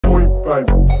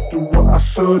baby, do what I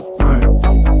should, baby.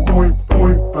 Boing,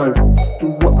 boing, baby, do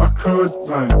what I could,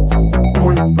 baby.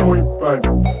 Boing, boing, baby,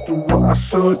 do what I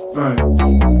should, baby.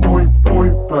 Boing,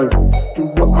 boing, baby, do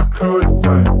what I could,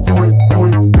 baby. Boing,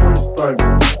 boing, boing, baby,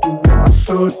 do what I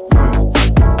should, baby.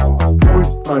 Boing,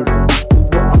 baby, do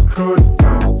what I could,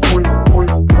 baby. Boing,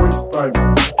 boing, boing, baby,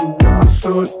 do what I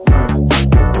should, baby.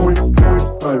 Boing, boing,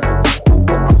 baby, do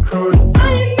what I could. I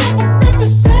ain't never been the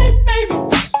same, baby.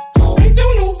 Ain't do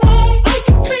no wrong. I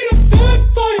can clean up good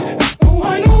for you. No, I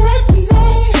know right from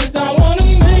wrong. 'Cause I wanna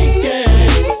make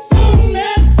it. So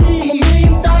nasty. I'm $1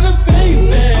 million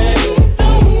baby.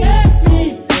 Don't ask me.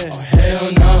 Oh hell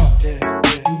no.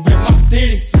 You rip my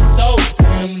city for so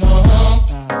damn long.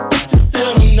 But you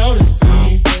still don't notice me.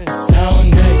 Sound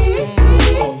next.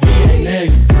 Oh VA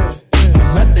next.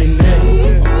 I'm at they neck. I'm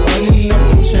running up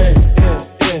a check.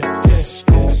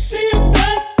 I see you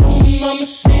back, mama,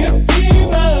 she a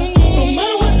diva. No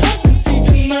matter what happens, she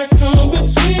cannot come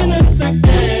between us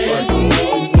again.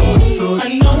 I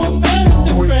know we're better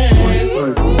than friends.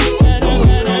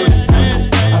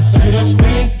 I played up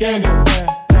Queen's Gambit,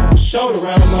 showed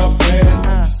around my friends.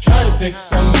 Try to pick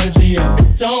some energy up, it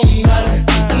don't matter.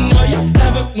 I know you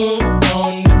haven't moved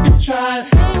on if you tried.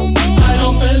 I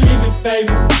don't believe it,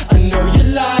 baby. I know you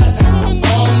lied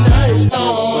all night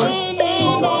long.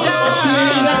 What you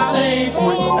mean I changed?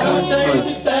 Never stayed the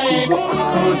same.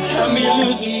 Had me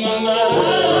losing my mind.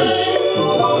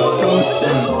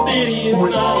 Said the city is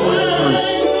mine.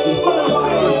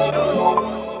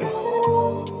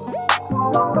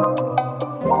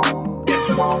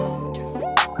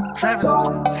 Travis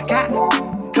Scott,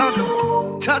 Tugger,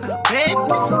 baby.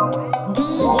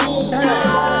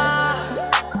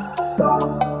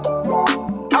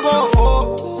 I bought a Ford,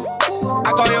 I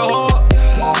call your whore,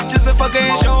 just to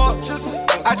fucking short.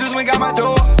 I just went got my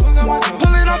door,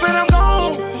 pulling off and I'm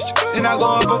gone. Then I go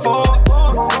up before,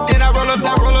 then I roll up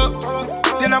that roll up,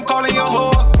 then I'm calling your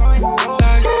whore.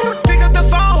 Like, pick up the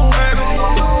phone, baby.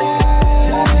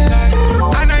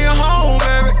 I know you're home,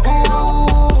 baby.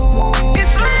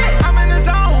 It's lit, I'm in the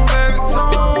zone, baby.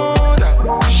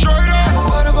 Straight up, I just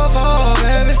put up a phone,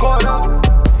 baby.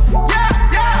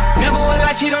 Never will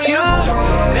I cheat on you,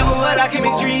 never will I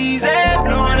commit treason.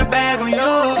 Blowing a bag on you,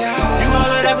 you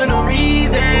all of that for no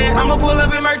reason. I'ma pull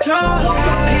up in my too,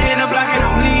 hitting the block and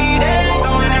I'm bleeding.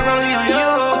 Throwing that rolling on you,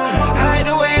 I like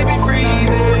the way it be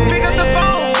freezing. Pick up the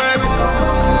phone, baby.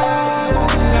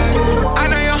 I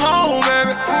know you're home,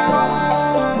 baby.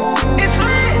 It's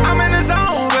lit, I'm in the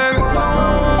zone, baby.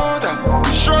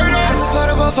 Straight up, I just put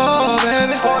up a phone,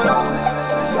 baby.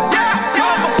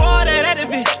 Before that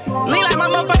editing, lean like my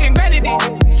motherfucking granny did.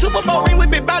 Super Bowl ring with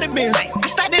big body bins. I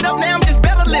stacked it up, now I'm just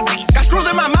better living. Got screws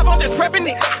in my mouth, I'm just prepping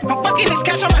it. I'm fucking this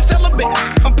cash, I'm not celibate.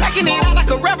 I'm packing it out like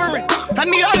a reverend. I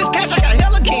need all this cash, I got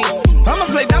hella kids. I'ma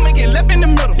play dumb and get left in the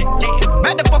middle.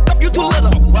 Back the fuck up, you too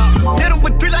little. Hit him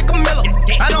with 3 like a Miller.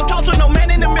 I don't talk to no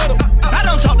man in the middle. I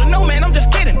don't talk to no man, I'm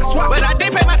just kidding. But I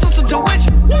did pay my sister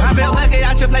tuition. I felt lucky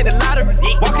I should play the lottery.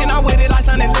 Walking out with it like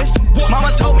Sunday listen.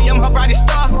 Mama told me I'm her brightest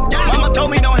star. Mama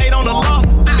told me don't hate on the law.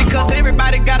 Because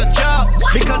everybody got a job.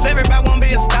 Because everybody won't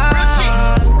be a star.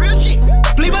 Real shit.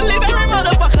 Please believe every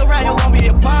motherfucker right here won't be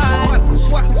a part.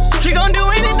 She gon' do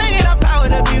anything in her power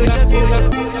to be with you.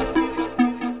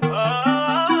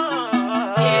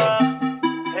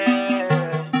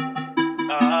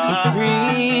 It's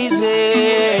breezy.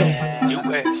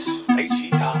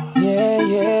 U.S.H.E.R.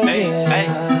 Yeah. Hey.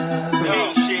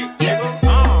 Real shit.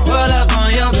 Pull up on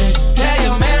your bitch. Tell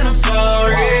your man I'm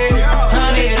sorry.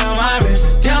 100 on my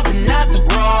wrist. Jumping out the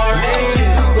Rory.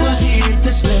 Uzi hit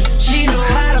the split. She know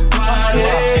how to party.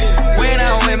 When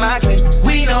I'm with my clique,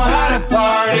 we know how to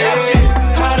party.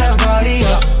 How to party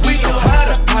up. We know how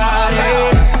to party.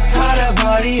 How to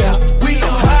party up. We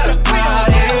know how to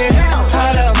party.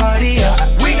 How to party up.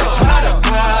 We know how to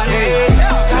party.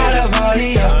 How to party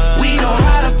up. We know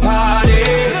how to party.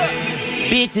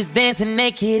 Bitches dancing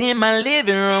naked in my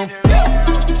living room.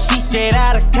 She straight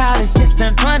out of college, just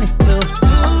turned 22.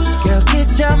 Girl,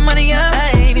 get your money up,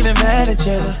 I ain't even mad at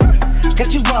you.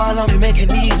 Got you all on me, making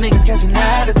these niggas catch an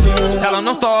attitude. Tell them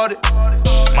don't start it,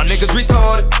 my niggas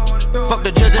retarded. Fuck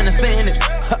the judge and the sentence,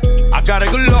 I got a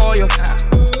good lawyer.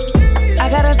 I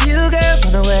got a few girls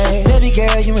on the way. Baby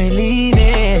girl, you ain't leaving.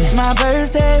 It's my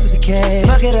birthday with the cake.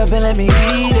 Fuck it up and let me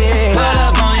eat it. Pull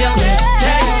up on your bitch,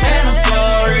 tell your man I'm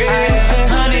sorry.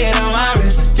 100 on my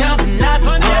wrist, jumping out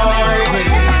the Rory.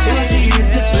 She hit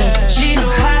the split, she know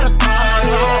how to party.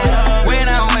 When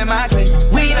I'm with my clique,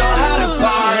 we know how to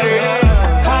party.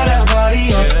 How to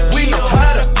party up, we know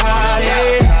how to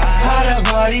party. How to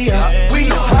party up, we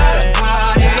know how to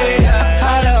party.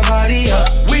 How to party up,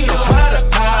 we know how to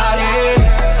party.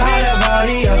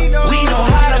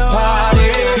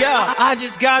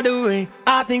 just got the ring.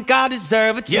 I think I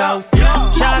deserve a toast.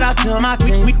 Shout out to my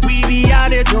team. We be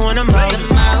out there doing the most.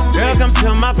 Girl, come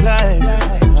to my place.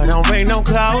 I don't bring no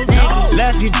clothes.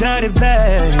 Let's get dirty,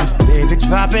 babe. Baby,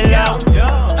 drop it low.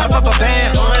 I pop a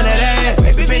band on that ass.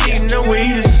 Baby, been eating the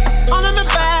weedest. All in the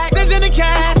bag, there's in the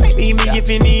cash. Meet me if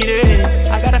you need it.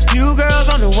 I got a few girls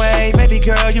on the way. Baby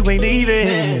girl, you ain't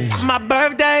leaving. It's my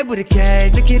birthday with a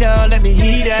cake. Look it up, let me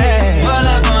heat it. Pull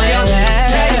up on your head.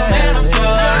 Tell your man I'm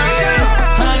sorry.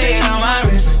 100 on my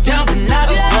wrist. Jumping out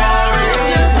the Rari.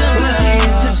 Pussy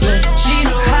hit the split. She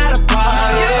know how to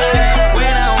party.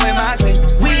 When I'm with my clique,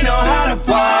 we know how to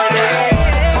party.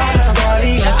 How to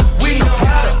party, we know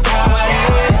how to party.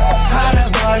 How to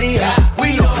party,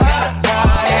 we know how to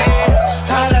party.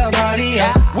 How to party,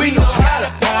 we know how to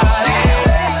party.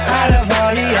 How to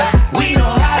party, we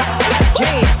know how to.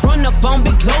 Yeah, run up on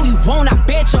Big Glow, you won't. I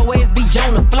bet your ass be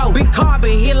on the floor. Big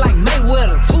carbon here like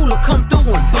Mayweather. Tula come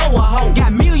through and blow a hole.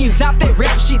 Got millions out that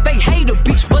rap shit. They hate a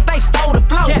bitch, but they stole the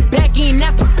flow. Got back in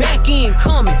after back in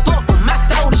coming. Fuck 'em, I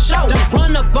stole the show. Don't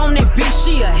run up on that bitch,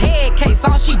 she a head case.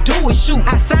 All she do is shoot.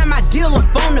 I signed my deal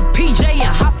up on the PJ and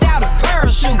hopped out a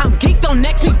parachute. I'm geeked on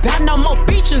next week, bout no more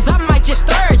beaches. I might just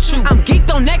stir at you. I'm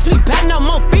geeked on next week, bout no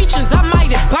more beaches. I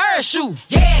might embarrass you.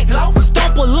 Yeah, Glow.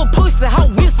 Stomp a little pussy hoe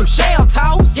with some shell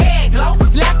toes. Yeah, Glow.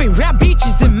 Slapping rap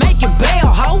bitches and making bail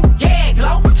hoe. Yeah,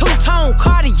 Glow. Two-tone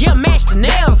Cartier match the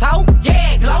nails hoe.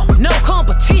 Yeah, Glow. No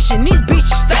competition, these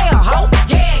bitches stale hoe.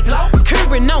 Yeah, Glow.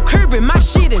 Curbing, no curbing, my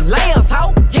shit in layers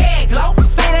hoe. Yeah, Glow.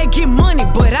 Say they get money,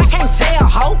 but I can't tell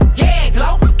hoe. Yeah,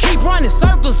 Glow. Keep running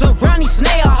circles around these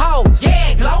snail hoes.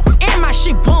 Yeah, Glow. And my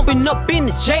shit bumping up in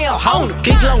the jail hoe.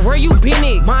 Big Glow, where you been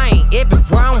at? Mine,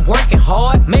 everywhere I'm working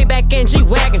hard. Maybach and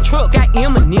G-Wagon truck, got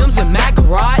M&M's in my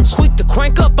garage. Quick to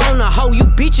crank up on the hoe, you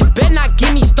bitches better not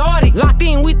get me started. Locked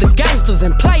in with the gangsters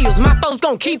and players, my folks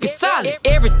gon' keep it solid.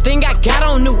 Everything I got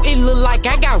on new, it look like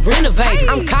I got renovated.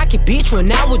 I'm cocky bitch,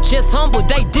 when I was just humble,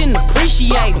 they didn't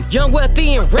appreciate me. Young,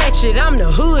 wealthy, and ratchet, I'm the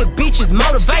hood bitches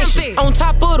motivation. On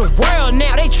top of the world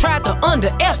now, they tried to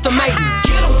underestimate me.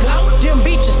 Get 'em, Glow. Them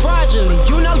bitches fraudulent,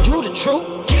 you know you the truth.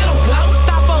 Get 'em, Glow.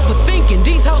 Stop overthinking,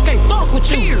 these hoes can't fuck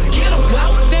with you. Get 'em,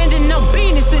 Glow. Standing on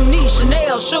business in these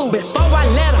Chanel shoes. Before I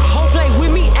let a hoe play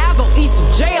with me, I go eat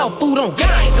some jail food on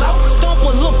gang. Stomp a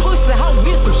little pussy hoe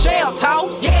with some shell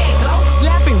toes. Yeah, Glow.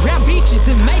 Slapping rap bitches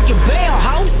and making bail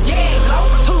hoes. Yeah, Glow.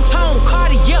 Two-tone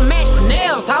Cartier match the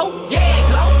nails hoe. Yeah,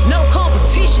 Glow. No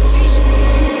competition.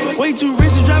 Way too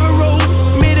rich to drive a Rolls.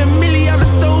 Made $1 million out the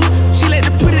stove. She like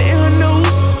to put it in her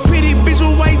nose. Pretty bitch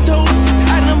with white toes.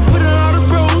 I done put her all the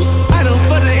bros. I done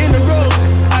put her in the road.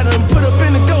 I done put up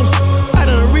in the ghost. I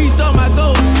done reached all my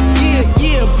goals.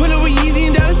 Yeah, pull up with Yeezy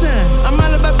and $. I'm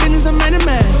all about business, I'm man to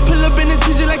man. Pull up in the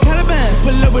trees like Caliban.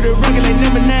 Pull up with a record like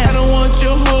number 9. I don't want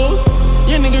your hoes.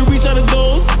 Your nigga reach all the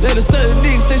goals. Let her suck the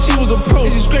dick, said she was a pro.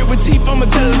 If she scrape with teeth, I'ma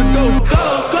tell her to go. Go,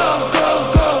 go, go,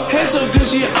 go. Hair so good,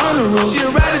 she an honor roll. She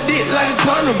ride a dick like a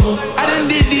carnival. I done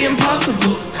did the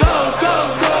impossible. Go, go,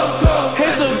 go, go.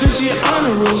 Hair so good, she an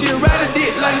honor roll. She ride a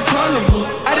dick like a carnival.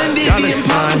 I done did the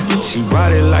impossible. She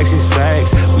ride it like she's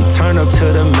facts. We turn up to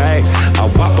the max. I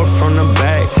whop her from the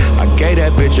back. I gave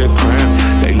that bitch a cramp.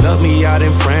 They love me out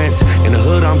in France. In the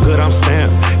hood, I'm good, I'm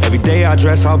stamped. Every day I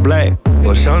dress all black.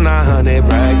 For sure 900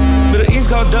 rags. Middle East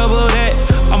go double that.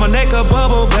 On my neck a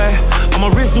bubble back. On my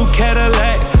wrist new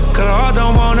Cadillac. Cause I all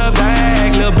don't want a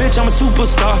bag. Little bitch, I'm a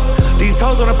superstar. These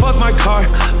hoes wanna fuck my car.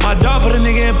 My dog put a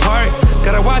nigga in park.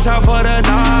 Gotta watch out for the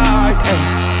noise.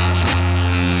 Ay.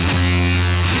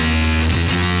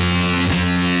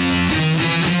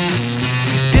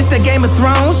 This the Game of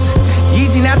Thrones,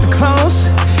 Yeezy not the clones.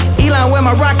 Elon wear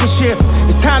my rocket ship,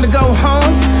 it's time to go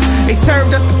home. They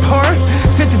served us the porn,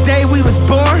 since the day we was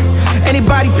born.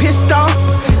 Anybody pissed off,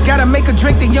 gotta make a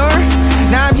drink the urine.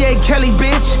 Now I'm Ye Kelly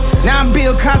bitch, now I'm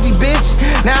Bill Cosby bitch.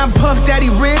 Now I'm Puff Daddy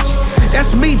rich,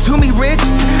 that's me to me rich.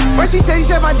 What she say, she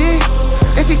said my dick,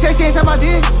 and she said she ain't said my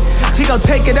dick. She gon'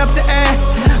 take it up the ass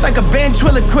like a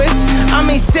ventriloquist. I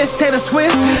mean, sis Taylor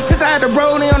Swift. Since I had the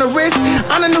rolling on the wrist,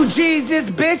 I'm the new Jesus,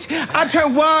 bitch. I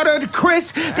turn water to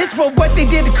Chris. This for what they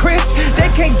did to Chris. They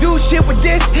can't do shit with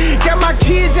this. Got my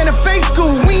kids in a fake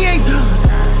school. We ain't.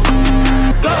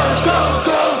 Go, go,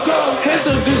 go, go. Hair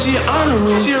so good, she an honor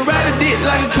roll. She ride a dick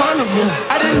like a carnival.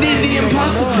 I done did the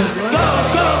impossible. Go,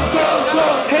 go, go, go.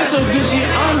 Hair so good, she an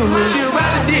honor roll. She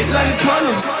ride a dick like a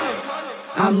carnival.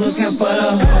 I'm looking for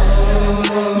the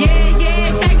yeah,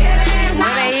 shake that ass,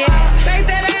 hoe. Shake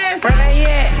that ass, where they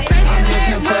at? Shake that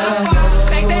ass, hoe.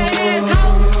 Shake that ass,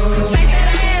 hoe. Shake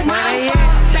that ass, hoe.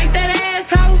 Shake that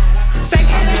ass, hoe. Shake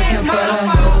that ass,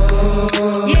 hoe.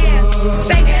 Yeah,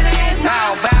 shake that ass,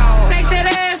 hoe. Shake that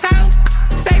ass, hoe.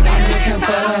 Shake that ass,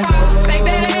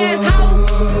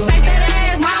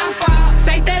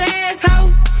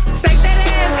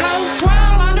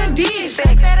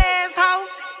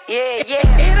 Yeah, yeah.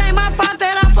 It ain't my fault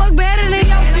that I fuck better than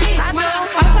your bitch. I'm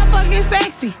so fucking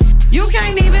sexy. You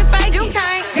can't even fake it.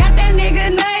 Got that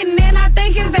nigga nuttin' and I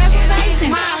think his ass is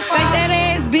Asian. Shake that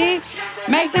ass, bitch.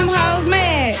 Make them hoes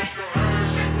mad.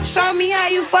 Show me how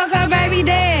you fuck her baby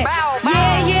dad.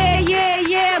 Yeah, yeah, yeah,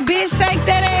 yeah, bitch, shake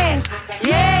that ass.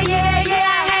 Yeah, yeah, yeah,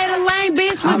 I hate a lame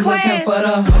bitch with class. I'm looking for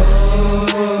the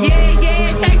hoe. Yeah, yeah,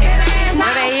 shake that ass.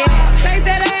 Where they at? Shake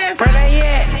that ass. Where they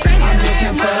at? Shake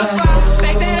that ass, hoe.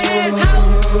 Shake that ass, hoe.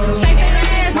 Shake that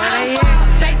ass, hoe.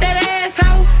 Shake that ass,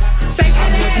 hoe. Shake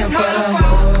that ass,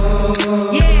 hoe.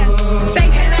 Yeah,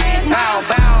 shake that ass, hoe.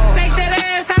 Shake that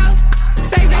ass, hoe.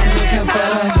 Shake that ass,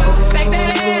 hoe. Shake that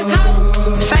ass, hoe.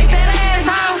 Shake that ass,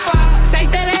 hoe.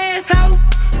 Shake that ass, hoe.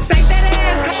 Shake that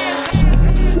ass, hoe.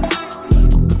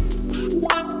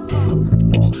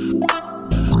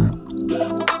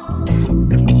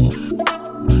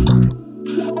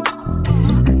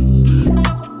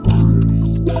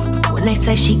 When they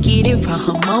say she get it from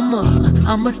her mama,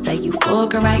 I'ma say you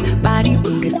fuck her right. Body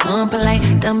rude is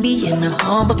unpolite. Done being a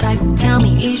humble type. Tell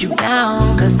me, is you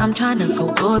down? Cause I'm tryna go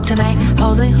up tonight.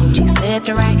 Hoes and hoochies left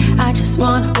and right. I just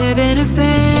wanna live in a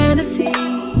fantasy.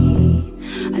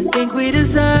 I think we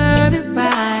deserve it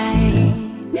right.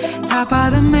 Top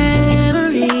of the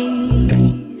memories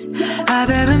I've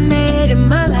ever made in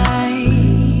my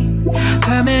life.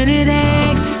 Permanent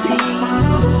ecstasy.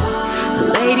 The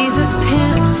ladies is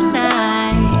pimps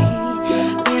tonight,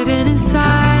 living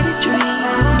inside a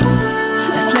dream.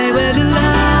 Let's lay where the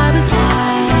love is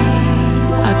like.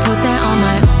 I put that on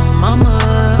my mama,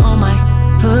 on my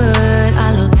hood.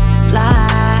 I look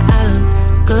fly, I look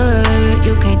good.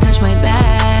 You can't touch my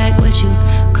bag, wish you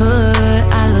could.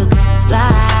 I look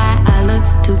fly, I look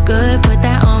too good. Put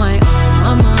that on my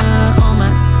mama, on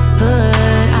my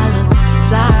hood. I look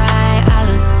fly, I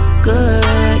look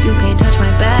good. You can't touch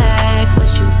my bag,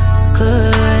 wish you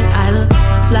could. I look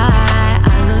fly,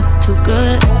 I look too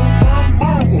good.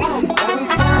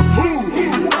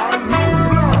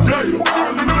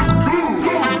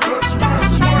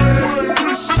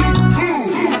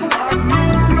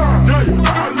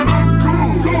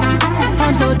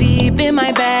 I'm so deep in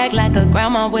my bag like a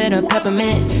grandma with a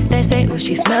peppermint. They say, ooh,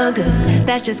 she smell good.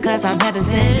 That's just cause I'm heaven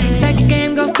sent. Sex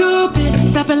game goes stupid,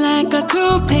 snapping like a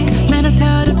toothpick. Man, I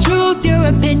tell the truth, your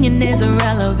opinion is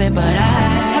irrelevant. But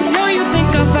I know you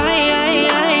think I'm fine.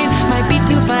 Might be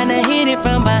too fine to hit it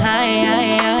from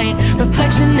behind.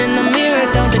 Reflection in the mirror,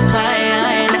 don't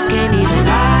decline. I can't even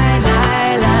lie.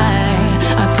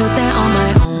 I put that on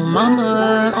my own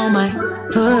mama, on my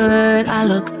hood. I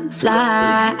look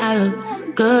fly, I look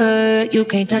good. You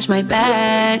can't touch my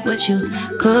bag, but you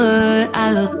could.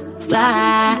 I look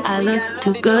fly, I look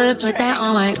too good. Put that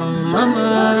on my own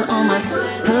mama, on my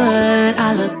hood.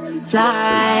 I look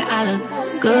fly, I look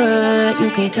good. You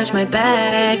can't touch my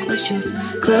bag, but you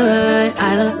could.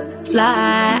 I look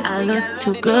fly, I look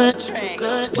too good.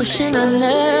 Wishing I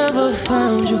never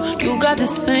found you. You got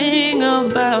this thing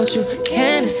about you,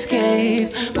 can't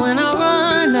escape. When I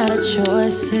run out of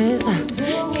choices, I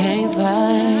can't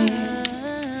fight.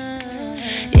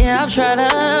 Yeah, I've tried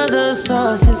other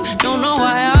sources. Don't know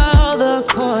why all the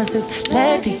courses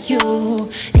led to you.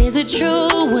 Is it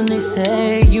true when they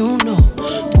say you know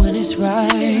when it's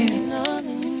right?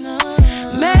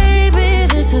 Maybe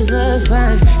this is a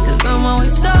sign, cause I'm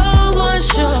always so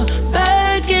unsure.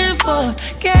 Back and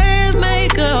forth, can't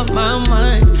make up my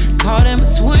mind. Caught in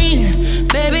between,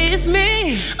 baby it's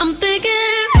me. I'm thinking,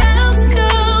 how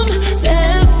come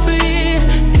every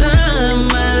time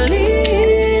I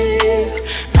leave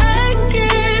I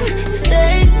can't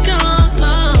stay gone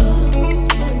long?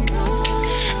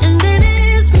 And then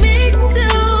it's me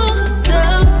too,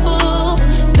 double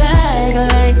back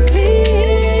like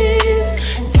please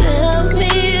tell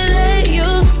me that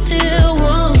you still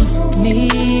want me.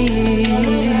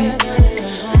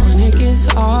 When it gets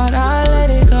hard I let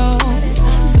it go.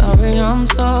 Sorry I'm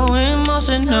so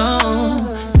emotional.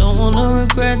 Don't wanna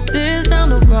regret this down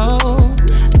the road.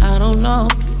 I don't know,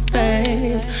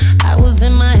 babe. I was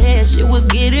in my head, shit was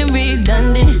getting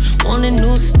redundant. Wanted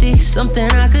new sticks, something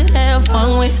I could have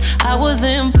fun with. I was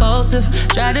impulsive,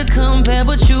 tried to compare,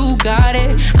 but you got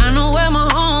it. I know where my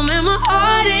home and my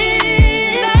heart is.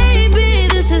 Baby,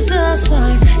 this is a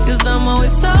sign, cause I'm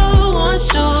always so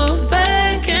unsure.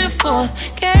 Back and forth,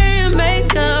 can't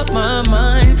make up my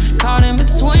mind. Caught in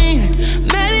between,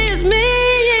 maybe it's me.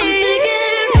 I'm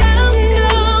thinking, how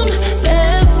come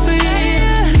every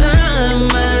time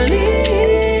I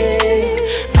leave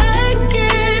I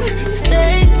can't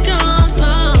stay gone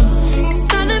long? It's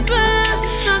nothing but,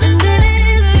 and then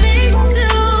it's me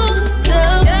too,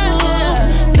 double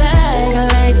back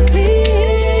like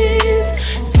please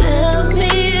tell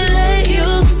me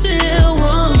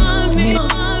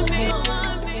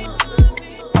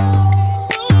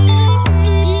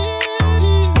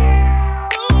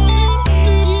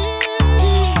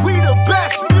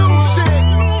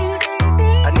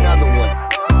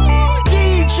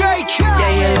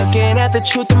you're looking at the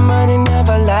truth, the money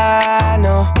never lie,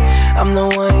 no. I'm the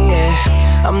one,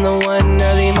 yeah. I'm the one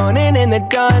early morning in the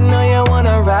dawn. Know you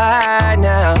wanna ride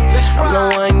now. I'm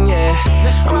the one, yeah.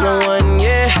 I'm the one,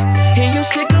 yeah. Hear you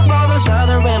sick of all those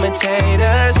other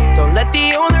imitators. Don't let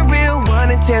the only real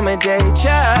one intimidate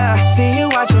ya. See you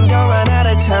watching, don't run out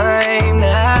of time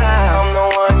now. I'm the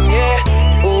one,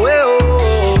 yeah. Ooh,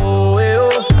 ooh,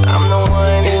 ooh. I'm the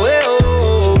one, ooh, ooh,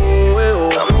 ooh.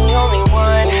 I'm the only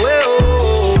one, ooh,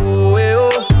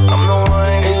 ooh. I'm the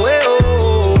one, ooh,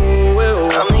 ooh.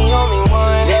 I'm the only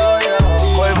one,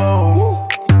 Quavo.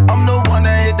 I'm the one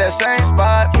that hit that same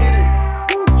spot.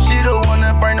 She the one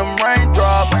that bring them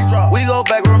raindrops. We go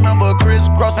back, remember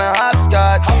crisscrossing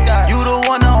hopscotch. You the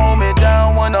one that hold me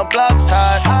down when the block's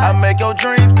hot. I make your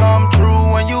dreams come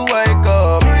true when you wake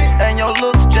up. And your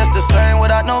looks just the same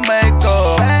without no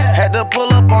makeup. Had to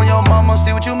pull up on your mama,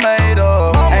 see what you made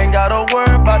of. Ain't gotta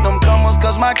worry about them comers,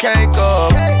 cause my cake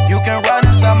up. You can ride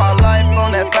inside my life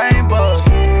on that fame bus.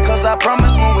 Cause I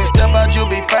promise when we step out, you'll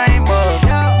be famous.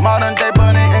 Modern day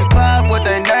Bunny and Clyde, what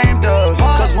they named us.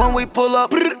 Cause when we pull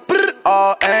up,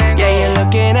 all angles. Yeah, you're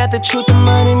looking at the truth, the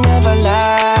money never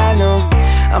lie, no.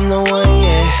 I'm the one,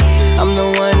 yeah. I'm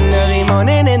the one early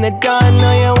morning in the dawn.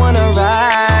 Know you wanna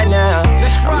ride now.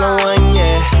 I'm the one,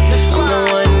 yeah. I'm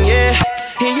the one, yeah.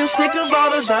 Hear you sick of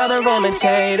all those other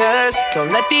imitators.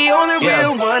 Don't let the only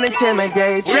real one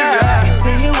intimidate ya.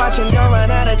 See you watching, don't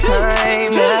run out of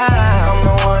time now. I'm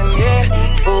the one, yeah.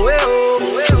 Ooh, ooh,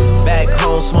 ooh. Back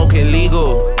home smoking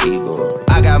legal.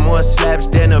 I got more slaps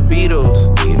than the Beatles.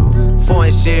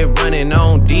 Foreign shit running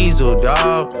on diesel,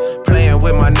 dawg. Playing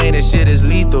with my name, that shit is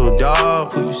lethal,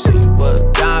 dawg. Who you say you was?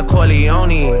 Don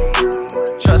Corleone.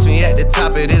 Trust me, at the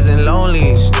top it isn't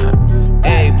lonely.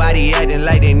 Everybody acting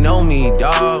like they know me,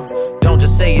 dawg. Don't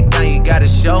just say it down, you gotta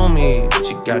show me what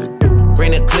you gotta do.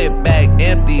 Bring the clip back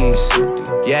empty.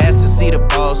 You asked to see the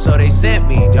ball, so they sent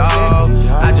me, dawg.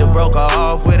 I just broke her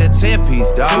off with a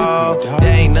 10-piece, dawg.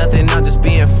 There ain't nothing, I'm just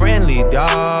being friendly,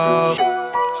 dawg.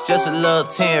 It's just a little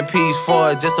 10-piece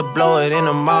for it, just to blow it in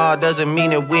the mall. Doesn't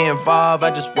mean that we involved.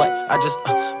 I just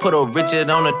put a Richard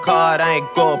on the card. I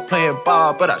ain't go playing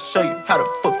ball, but I'll show you how the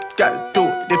fuck you gotta do it.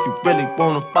 If you really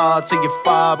wanna ball till you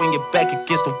fall when you're back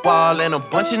against the wall. And a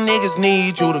bunch of niggas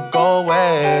need you to go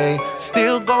away.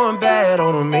 Still going bad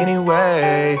on them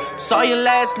anyway. Saw you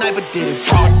last night but did it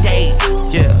broad day.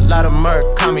 Yeah, a lot of murk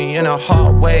caught me in a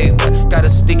hard way. But got a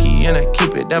sticky and I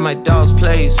keep it at my dog's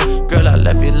place. Girl, I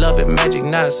left you love it magic,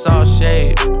 not it's all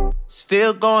shade.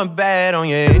 Still going bad on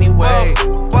you anyway.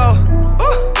 Whoa,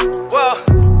 whoa,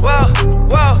 whoa,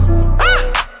 whoa.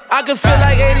 I can feel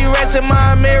like 80 rats in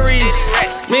my Marys.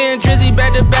 Me and Drizzy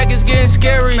back to back, it's getting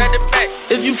scary.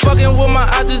 If you fucking with my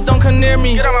eyes, just don't come near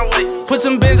me. Put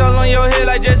some bins all on your head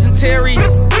like Justin Terry.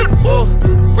 Whoa.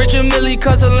 Richard Millie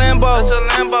cuss a Lambo.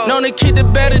 Known to keep the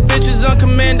baddest bitches on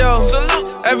commando.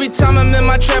 Every time I'm in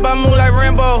my trap, I move like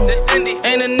Rambo.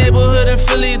 Ain't a neighborhood in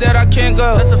Philly that I can't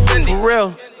go. For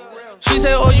real. She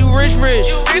said, oh, you rich.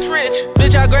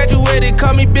 Bitch, I graduated,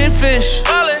 call me Big Fish.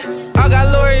 I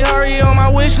got Lori Harvey on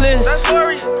my wish list.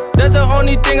 That's the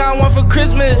only thing I want for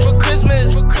Christmas.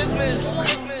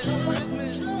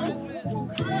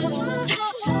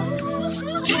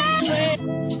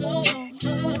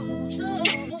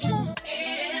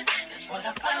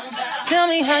 Tell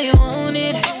me how you want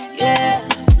it, yeah.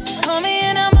 Call me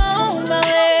and I'm on my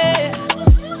way.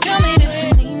 Tell me that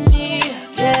you need me,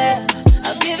 yeah.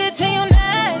 I'll give it to you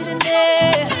night and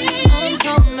day. I'm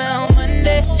talking about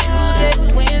Monday, Tuesday,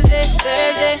 Wednesday,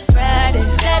 Thursday, Friday,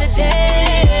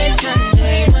 Saturday,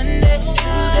 Sunday, Monday,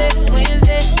 Tuesday,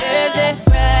 Wednesday, Thursday,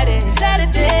 Friday,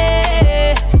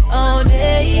 Saturday, all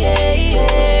day,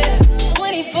 yeah.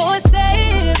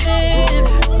 24/7,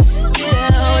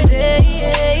 yeah, all day,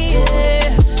 yeah.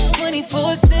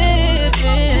 24/7.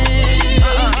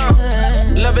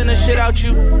 Loving the shit out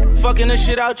you, fucking the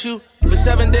shit out you for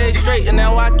 7 days straight, and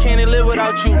now I can't live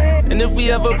without you. And if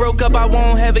we ever broke up, I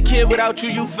won't have a kid without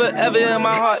you. You forever in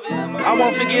my heart. I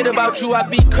won't forget about you. I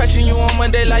be crushing you on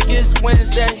Monday like it's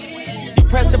Wednesday. You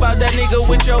pressed about that nigga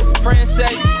with your friends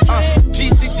say.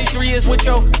 G63 is what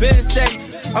your business say.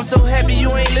 I'm so happy you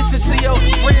ain't listen to your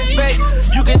friends, babe.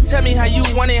 You can tell me how you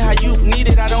want it, how you need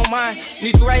it, I don't mind.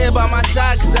 Need you right here by my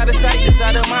side, cause out of sight is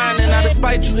out of mind. And out of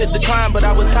spite, you hit decline, but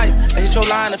I was hype. I hit your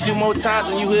line a few more times,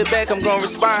 when you hit back, I'm gonna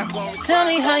respond. Tell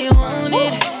me how you want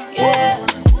it, yeah.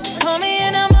 Call me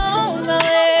and I'm on my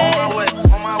way.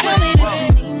 Tell me that you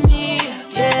need me,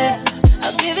 yeah.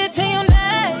 I'll give it to you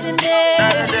night and day.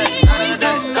 I'm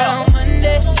talking about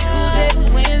Monday, Tuesday,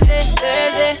 Wednesday,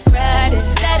 Thursday, Friday,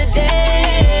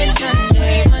 Saturday,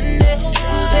 Sunday, Monday,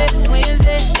 Tuesday,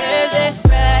 Wednesday, Thursday,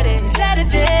 Friday,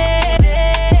 Saturday.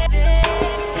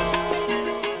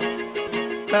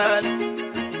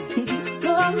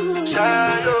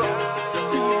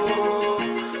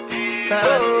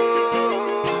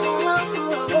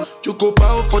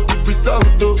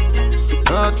 oh.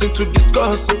 Nothing to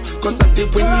discuss, oh. Cause I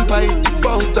did win by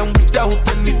default and without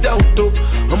any doubt, oh.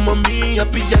 I'm a me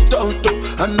happy adult,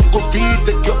 oh. I no go feed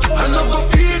the girl, I no go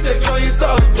feed the girl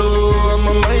insult, oh. I'm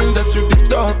a mind that's you the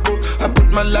talk, oh. I put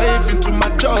my life into my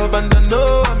job and I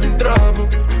know I'm in trouble.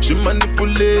 She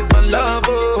manipulate my love,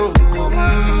 oh.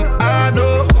 I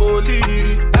know holy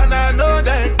and I know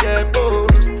that get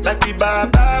both. Like the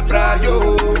Baba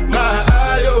Frayo, my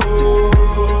ayo,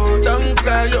 don't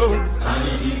cry, yo. I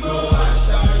need to go and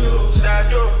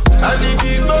shayo. I need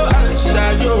to go and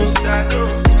shayo.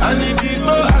 I need to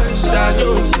go and shayo.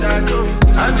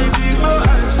 I need to go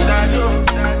and shayo.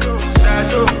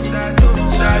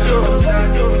 Shayo.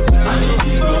 I need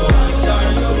to go and shayo. I need to go and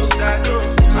shayo.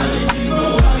 I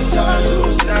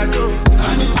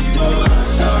need to go and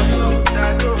shayo.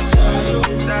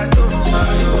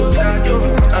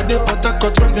 I dey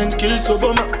Port run then kill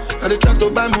Soboma. I dey try to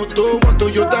buy moto, one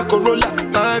Toyota Corolla.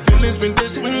 My feelings been they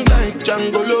swing like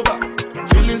Django Lover.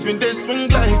 Feelings been they swing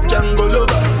like Django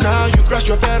Lover. Now you crash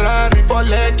your Ferrari for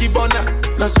Lucky Bona.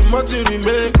 Now so much you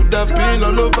remake could have been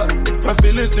all over. My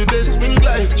feelings today swing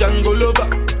like Django Lover.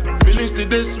 Feelings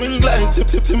today swing like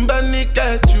Timbani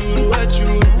at you.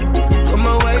 I'm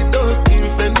a white dog in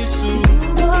Fenisu.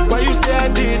 Why you say I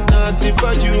did nothing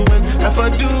for you when if I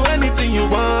do anything you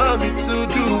want me to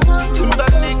do?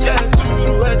 Timbani at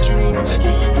you.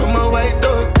 I'm a white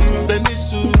dog in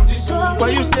Fenisu. Why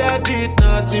you say I did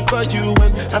nothing for you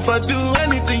when if I do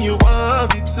anything you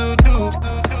want me to do?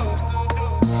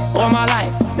 All my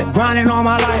life, been grinding all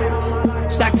my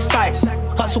life. Sacrifice,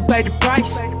 hustle, pay the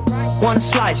price. Want a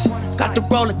slice, got to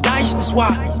roll the dice. That's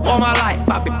why all my life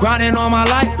I've been grinding all my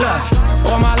life. Look,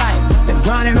 all my life, been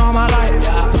grinding all my life.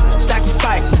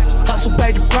 Sacrifice, hustle,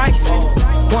 pay the price.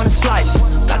 Want a slice,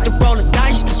 got to roll the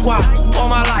dice. That's why all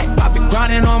my life I've been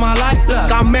grinding all my life.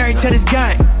 Look, I'm married to this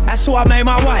gang. That's who I made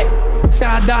my wife. Said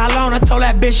I die alone. I told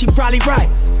that bitch she probably right.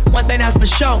 One thing that's for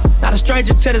sure, not a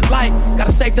stranger to this life. Got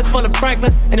a safe that's full of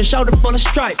Franklins and a shoulder full of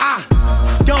stripes. I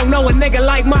don't know a nigga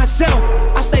like myself.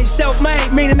 I say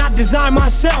self-made, meaning I design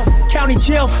myself. County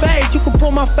jail fade, you can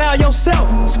pull my foul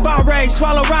yourself. Spy raid,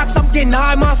 swallow rocks, I'm getting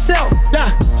high myself.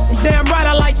 Nah, damn right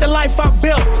I like the life I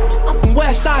built. I'm from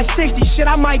West Side 60, shit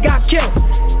I might got killed.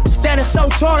 Standing so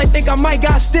tall, they think I might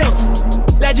got stilts.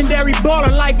 Legendary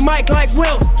baller like Mike, like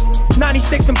Wilt.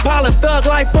 96 Impala, thug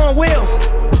life on wheels.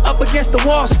 Up against the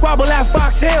wall, squabble at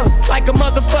Fox Hills. Like a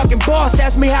motherfucking boss,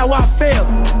 ask me how I feel.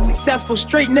 Successful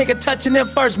street nigga touching them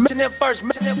first. Met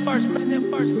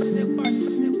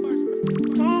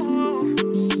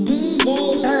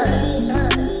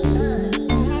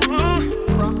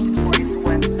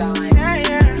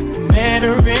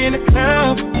her in the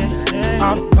club,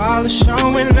 all the ballers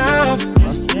showing love.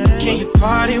 Can you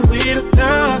party with a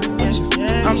thug?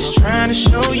 I'm just trying to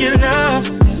show you love.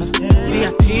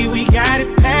 VIP, we got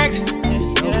it packed.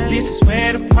 This is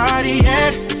where the party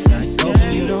at.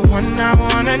 You the one I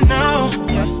wanna know.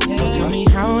 So tell me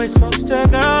how it's supposed to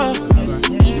go.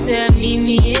 He said meet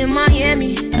me in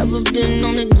Miami. Ever been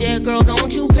on a jet, girl,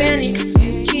 don't you panic.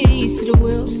 Keys to the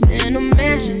wheels and the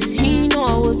mansions. He know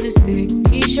I was this thick,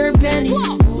 t-shirt panties.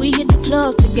 We hit the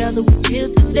club together, we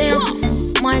tilt the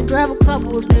dances. Might grab a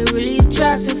couple if they really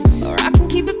attractive. Or I can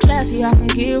keep it classy, I can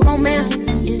get romantic.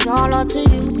 It's all up to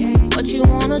you, what you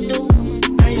wanna do.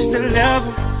 I used to love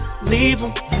him, leave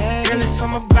him. Girl, it's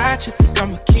something about you, think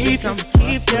I'ma keep him.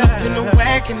 Pull up in the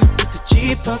wagon and put the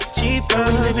Jeep up. We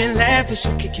living lavish,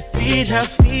 so kick your feet up.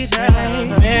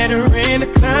 Met her in the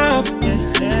club,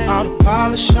 all the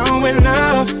ballers showing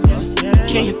love.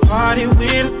 Can you party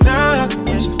with a thug?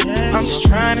 I'm just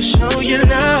trying to show you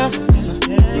love.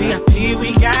 VIP,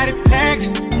 we got it packed.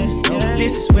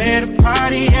 This is where the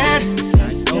party at.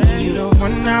 You the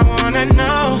one I wanna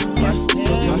know.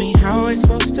 So tell me how it's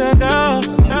supposed to go.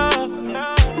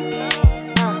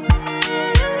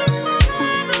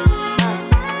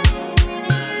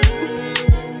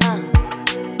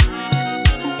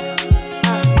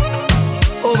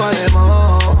 Over them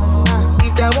all.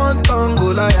 If they want Tongo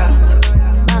Goliath,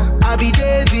 I be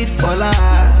David for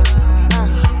life.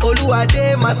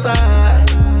 Oluwade my side.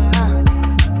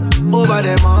 Over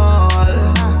them all.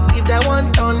 If they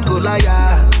want Tongo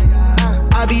Goliath,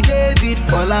 I be David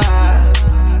for life.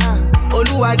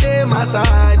 Oluwade my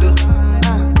side.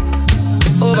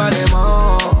 Over them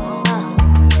all.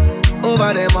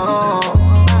 Over them all.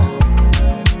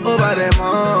 Over them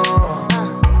all.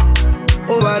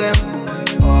 Over them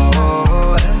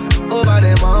all. Over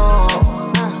them all.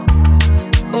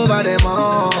 Over them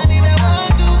all.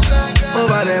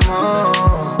 Over them all.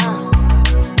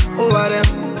 Over them.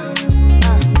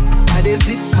 I dey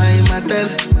sip my Mattel.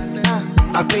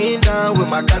 I been down with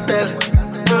my cartel.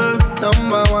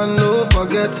 Number one no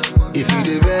forget. If you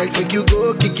the vex, make you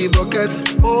go kick it bucket.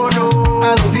 Oh no,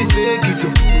 I love it, make it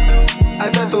too. I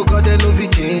said to God, they love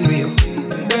it, change me.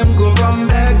 Them go come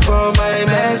back for my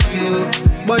mess, you.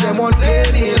 But them won't play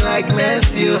me like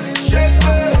Messi. Shake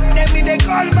me, let me they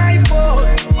call my phone.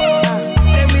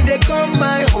 Let me they come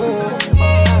my home.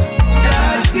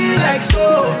 That feel like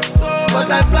slow, but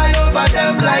I fly over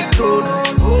them like drone.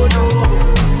 Oh no,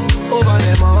 over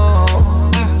them all.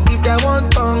 If they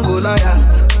want Tongo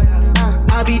Goliath,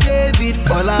 I be David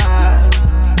for life.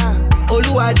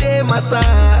 Oluwade my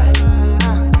side.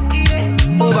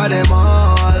 Over them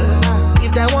all.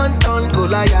 If they want Tongo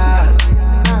Goliath,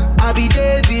 I be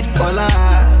David for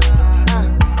life.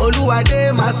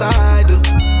 Oluwade my side.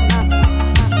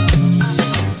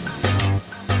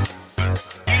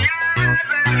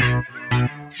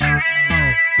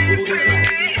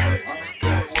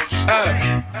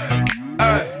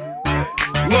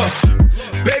 Look,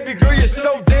 baby girl, you're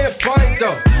so damn fine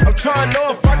though. I'm trying to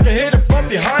know if I can hit it from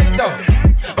behind though.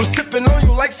 I'm sipping on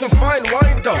you like some fine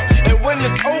wine though. And when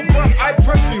it's over, I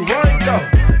press rewind though.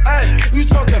 Ay, you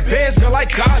talking bands, girl, I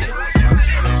got it.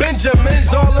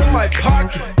 Benjamin's all in my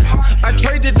pocket. I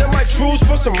traded in my trues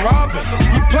for some robbers.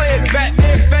 You playing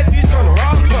Batman, Fetty's gonna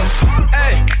rob us.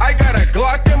 Ay, I got a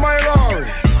Glock in my Rari.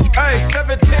 Ay,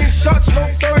 17 shots, no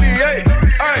 38.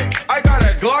 Ay, I got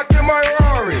a Glock in my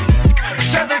Rari.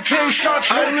 17 shots,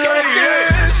 no 38.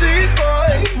 Yeah, she's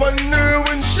fine. Wonder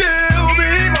when she'll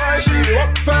be mine. She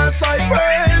walk past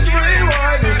Cypress,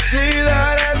 rewind and see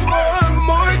that ass one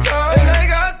more time. And I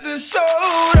got this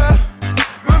soda.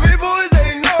 Ruby boys,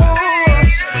 they know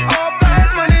us. All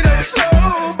fast money, no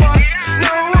slow bucks.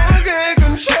 No one can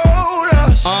control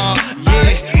us.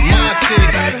 Yeah, my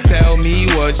tick. Tell me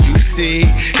what you see.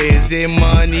 Is it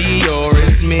money or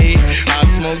it's me? I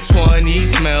smoke 20,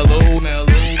 smell old.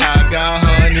 I got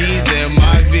honeys in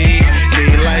my V.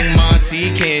 They like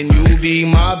Monty, can you be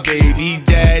my baby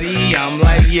daddy? I'm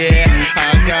like, yeah.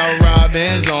 I got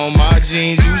robins on my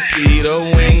jeans. You see the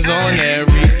wings on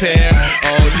every pair.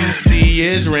 All you see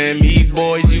is Remy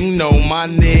boys. You know my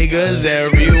niggas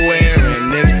everywhere.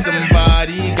 And if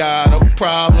somebody got a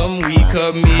problem, we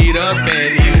could meet up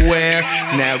anywhere.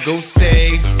 Now go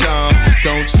say some.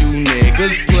 Don't you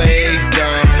niggas play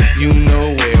dumb. You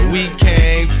know where we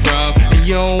came from. And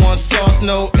you don't want sauce,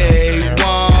 no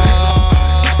A1.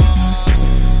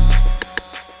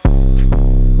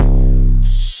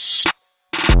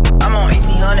 I'm on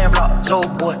 1800 block, so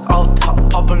boy, all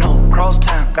top, poppin' up, cross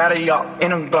town, got a yacht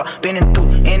in the block, been through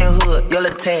in the hood, yellow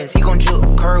tags, he gon'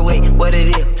 juke, curve weight, what it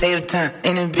is, take the time,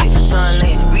 in the bit,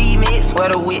 sunland, remix,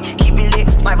 weather wit, keep it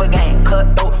lit, sniper gang,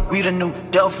 cut though, read a new,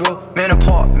 Delph Road, Manor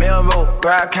Park, Melrose,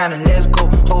 Bride County, let's go,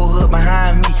 whole hood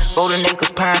behind me, Golden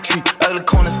Acres, Pine Tree, ugly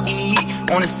corner, ski,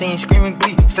 on the scene, screaming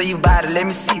glee, say you bout it, let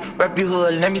me see, rep your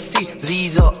hood, let me see,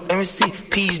 Z's up, let me see,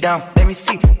 P's down, let me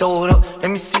see, throw it up, let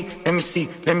me see, let me see,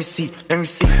 let me see, let me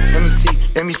see, let me see,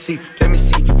 let me see, let me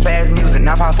see, fast music,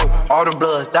 954, all the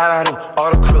bloods, da-da-do,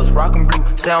 all the cribs, rockin' blue,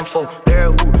 7-4, Larry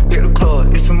Woo, hit the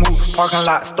club, it's a move, parking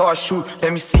lot, start shoot,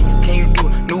 let me see, can you do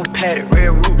it, new paddock,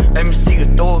 red roof, let me see you,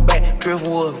 throw it back,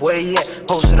 Driftwood, where you at,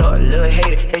 post it up, little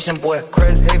hater, Haitian boy,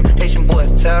 crazy haven, Haitian boy,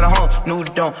 tell the home, new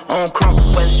dome, on crumb,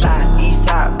 west side, east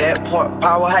side, back part,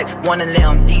 power height, one of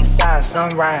them, deep side,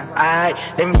 sunrise, alright,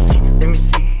 let me see, let me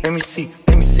see, let me see,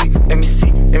 let me see, let me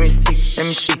see, let me see, let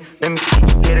me see, let me see,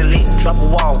 get a lick, drop a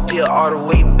wall, peel all the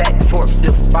way back, 4th,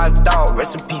 5th, 5 dog,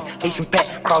 rest in peace, Haitian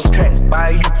pack, cross tracks, by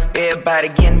you, everybody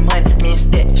getting money, me and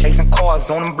Stat, chasing cars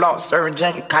on the block, serving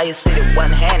junkie, Kaya City,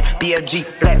 one hand,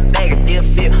 BFG, black flag, deal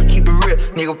feel, keep it real,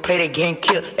 nigga play that getting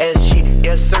killed, SG,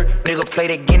 yes sir, nigga play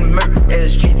that getting murdered,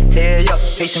 SG, hell yeah,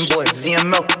 Haitian boy,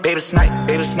 ZML, baby snipe,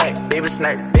 baby snipe, baby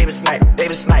snipe, baby snipe,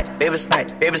 baby snipe, baby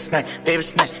snipe, baby snipe, baby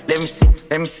snipe, let me see,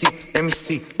 let me see, let me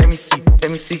see, let me see,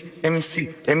 let me see, let me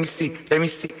see, let me see, let me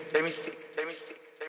see, let me see.